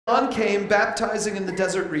John came baptizing in the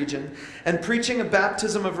desert region and preaching a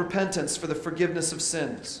baptism of repentance for the forgiveness of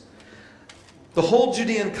sins. The whole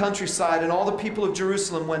Judean countryside and all the people of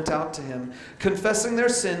Jerusalem went out to him. Confessing their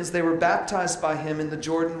sins, they were baptized by him in the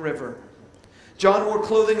Jordan River. John wore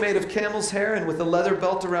clothing made of camel's hair and with a leather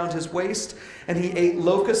belt around his waist, and he ate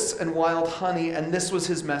locusts and wild honey, and this was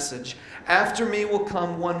his message: "After me will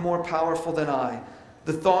come one more powerful than I,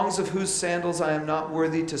 the thongs of whose sandals I am not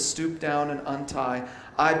worthy to stoop down and untie.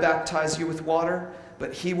 I baptize you with water,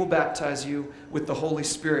 but he will baptize you with the Holy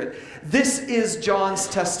Spirit." This is John's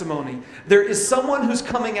testimony. There is someone who's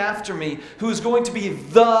coming after me who is going to be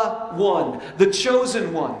the one, the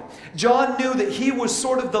chosen one. John knew that he was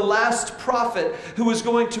sort of the last prophet who was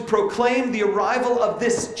going to proclaim the arrival of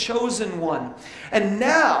this chosen one. And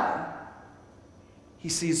now he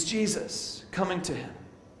sees Jesus coming to him.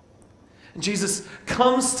 And Jesus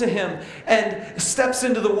comes to him and steps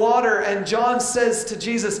into the water, and John says to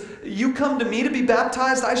Jesus, "You come to me to be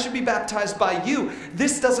baptized? I should be baptized by you.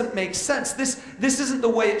 This doesn't make sense. This isn't the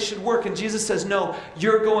way it should work." And Jesus says, "No,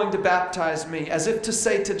 you're going to baptize me," as if to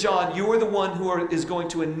say to John, you are the one who is going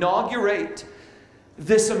to inaugurate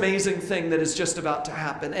this amazing thing that is just about to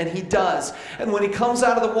happen. And he does. And when he comes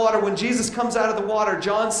out of the water, when Jesus comes out of the water,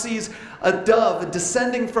 John sees a dove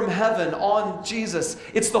descending from heaven on Jesus.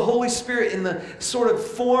 It's the Holy Spirit in the sort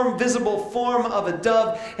of visible form of a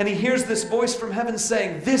dove. And he hears this voice from heaven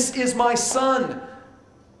saying, "This is my Son."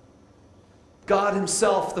 God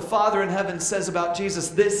himself, the Father in heaven, says about Jesus,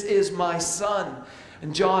 "This is my Son."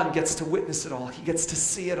 And John gets to witness it all. He gets to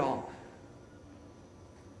see it all.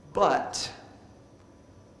 But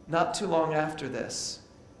not too long after this,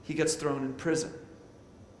 he gets thrown in prison.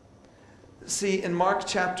 See, in Mark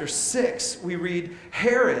chapter 6, we read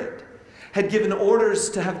Herod had given orders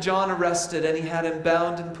to have John arrested, and he had him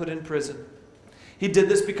bound and put in prison. He did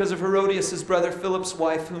this because of Herodias, his brother Philip's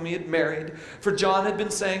wife, whom he had married. For John had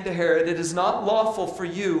been saying to Herod, "It is not lawful for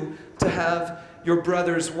you to have your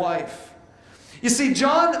brother's wife." You see,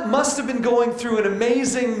 John must have been going through an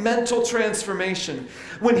amazing mental transformation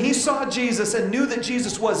when he saw Jesus and knew that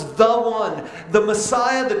Jesus was the one, the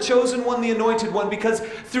Messiah, the chosen one, the anointed one, because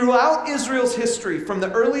throughout Israel's history, from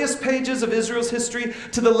the earliest pages of Israel's history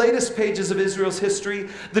to the latest pages of Israel's history,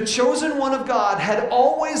 the chosen one of God had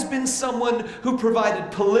always been someone who provided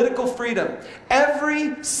political freedom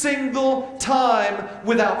every single time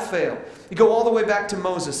without fail. You go all the way back to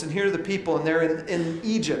Moses, and here are the people, and they're in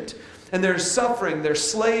Egypt. And they're suffering, they're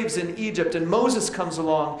slaves in Egypt. And Moses comes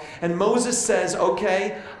along, and Moses says,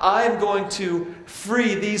 "Okay, I'm going to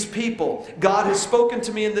free these people. God has spoken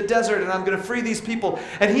to me in the desert, and I'm going to free these people."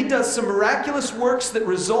 And he does some miraculous works that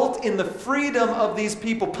result in the freedom of these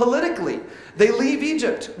people politically. They leave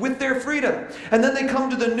Egypt with their freedom. And then they come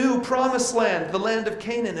to the new promised land, the land of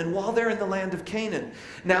Canaan. And while they're in the land of Canaan,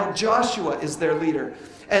 now Joshua is their leader.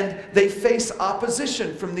 And they face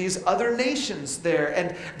opposition from these other nations there,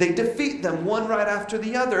 and they defeat them one right after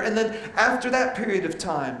the other. And then after that period of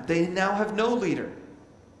time, they now have no leader.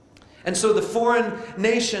 And so the foreign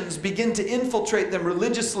nations begin to infiltrate them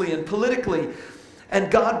religiously and politically. And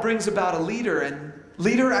God brings about a leader, and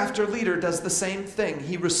leader after leader does the same thing.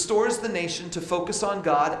 He restores the nation to focus on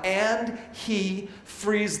God, and he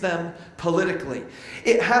frees them politically.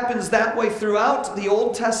 It happens that way throughout the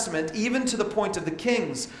Old Testament, even to the point of the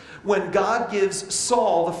kings, when God gives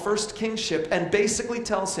Saul the first kingship and basically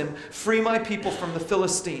tells him, "Free my people from the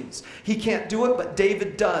Philistines." He can't do it, but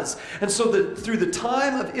David does. And so through the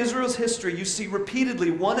time of Israel's history, you see repeatedly,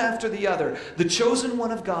 one after the other, the chosen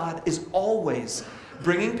one of God is always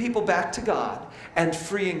bringing people back to God and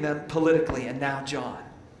freeing them politically. And now John,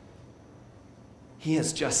 he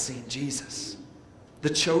has just seen Jesus, the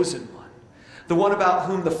chosen one, the one about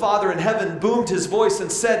whom the Father in heaven boomed his voice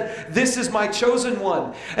and said, "This is my chosen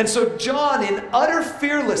one." And so John, in utter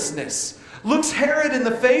fearlessness, looks Herod in the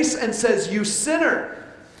face and says, "You sinner,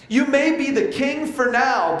 you may be the king for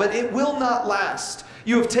now, but it will not last.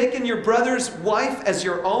 You have taken your brother's wife as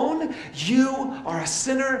your own. You are a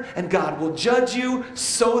sinner, and God will judge you.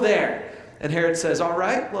 So there." And Herod says, "All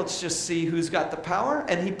right, let's just see who's got the power."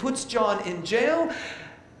 And he puts John in jail.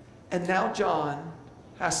 And now John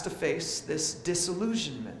has to face this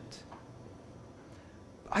disillusionment.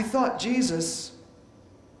 I thought Jesus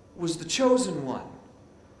was the chosen one.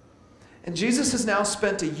 And Jesus has now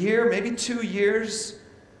spent a year, maybe 2 years,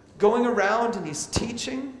 going around, and he's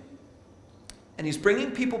teaching. And he's bringing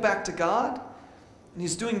people back to God, and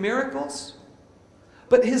he's doing miracles.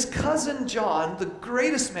 But his cousin John, the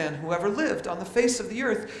greatest man who ever lived on the face of the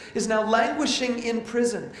earth, is now languishing in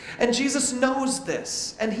prison. And Jesus knows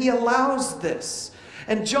this, and he allows this.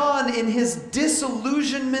 And John, in his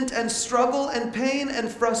disillusionment and struggle and pain and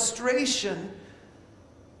frustration,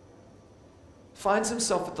 finds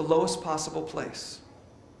himself at the lowest possible place.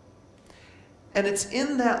 And it's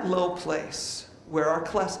in that low place where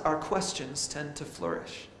our questions tend to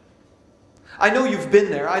flourish. I know you've been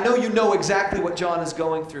there. I know you know exactly what John is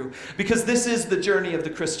going through, because this is the journey of the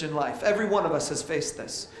Christian life. Every one of us has faced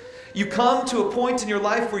this. You come to a point in your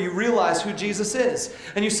life where you realize who Jesus is.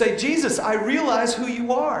 And you say, Jesus, I realize who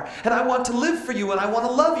you are. And I want to live for you. And I want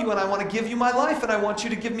to love you. And I want to give you my life. And I want you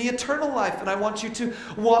to give me eternal life. And I want you to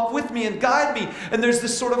walk with me and guide me. And there's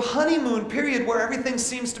this sort of honeymoon period where everything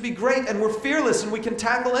seems to be great. And we're fearless and we can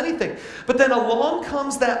tackle anything. But then along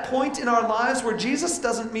comes that point in our lives where Jesus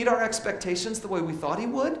doesn't meet our expectations the way we thought he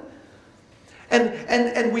would.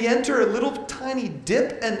 And we enter a little tiny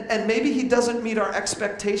dip, and maybe he doesn't meet our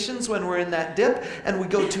expectations when we're in that dip, and we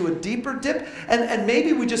go to a deeper dip, and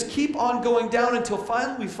maybe we just keep on going down until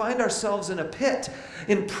finally we find ourselves in a pit,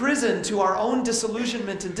 in prison to our own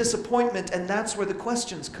disillusionment and disappointment, and that's where the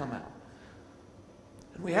questions come out.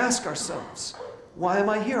 And we ask ourselves, why am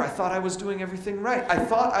I here? I thought I was doing everything right. I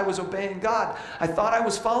thought I was obeying God. I thought I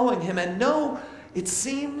was following him, and no, it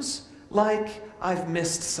seems like I've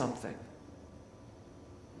missed something.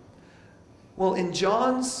 Well, in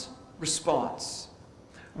John's response,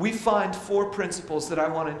 we find 4 principles that I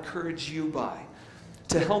want to encourage you by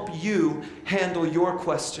to help you handle your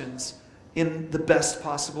questions in the best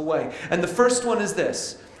possible way. And the first one is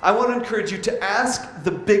this. I want to encourage you to ask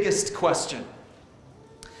the biggest question.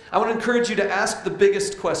 I want to encourage you to ask the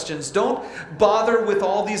biggest questions. Don't bother with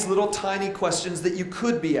all these little tiny questions that you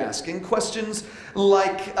could be asking. Questions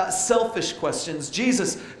like selfish questions.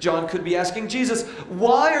 John could be asking Jesus,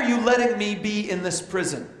 why are you letting me be in this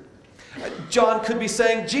prison? John could be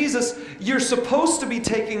saying, Jesus, you're supposed to be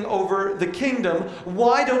taking over the kingdom.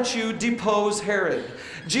 Why don't you depose Herod?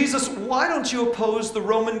 Jesus, why don't you oppose the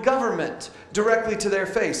Roman government directly to their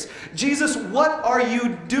face? Jesus, what are you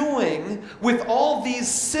doing with all these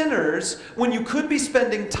sinners when you could be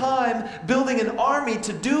spending time building an army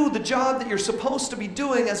to do the job that you're supposed to be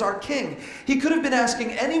doing as our king? He could have been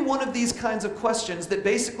asking any one of these kinds of questions that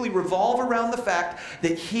basically revolve around the fact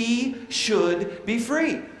that he should be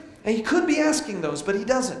free. And he could be asking those, but he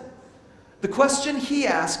doesn't. The question he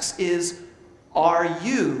asks is, are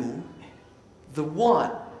you the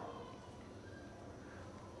one?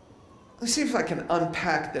 Let's see if I can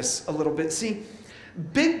unpack this a little bit. See,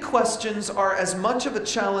 big questions are as much of a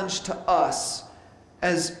challenge to us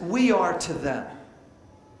as we are to them.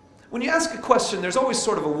 When you ask a question, there's always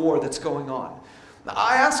sort of a war that's going on.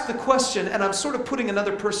 I ask the question, and I'm sort of putting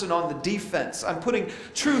another person on the defense. I'm putting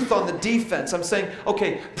truth on the defense. I'm saying,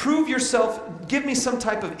 okay, prove yourself. Give me some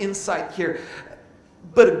type of insight here.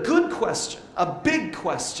 But a good question, a big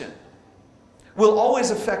question, will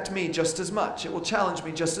always affect me just as much. It will challenge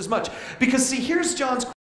me just as much. Because, see, here's John's